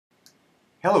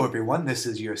Hello everyone, this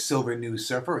is your Silver News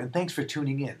Surfer, and thanks for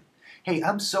tuning in. Hey,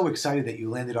 I'm so excited that you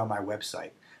landed on my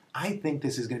website. I think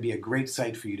this is going to be a great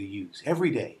site for you to use every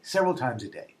day, several times a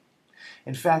day.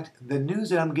 In fact, the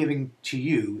news that I'm giving to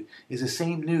you is the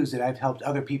same news that I've helped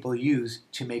other people use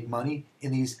to make money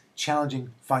in these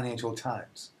challenging financial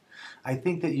times. I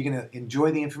think that you're going to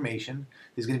enjoy the information.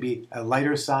 There's going to be a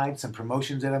lighter side, some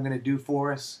promotions that I'm going to do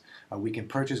for us. We can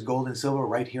purchase gold and silver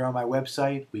right here on my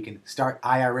website. We can start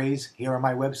IRAs here on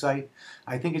my website.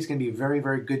 I think it's going to be a very,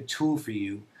 very good tool for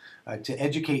you to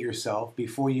educate yourself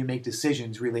before you make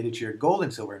decisions related to your gold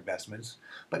and silver investments,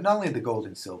 but not only the gold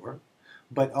and silver,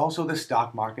 but also the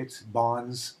stock markets,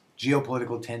 bonds,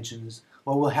 geopolitical tensions.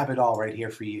 Well, we'll have it all right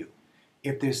here for you.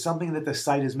 If there's something that the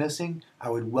site is missing, I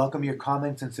would welcome your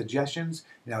comments and suggestions,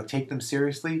 and I'll take them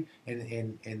seriously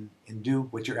and do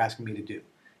what you're asking me to do.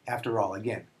 After all,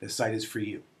 again, the site is for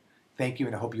you. Thank you,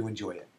 and I hope you enjoy it.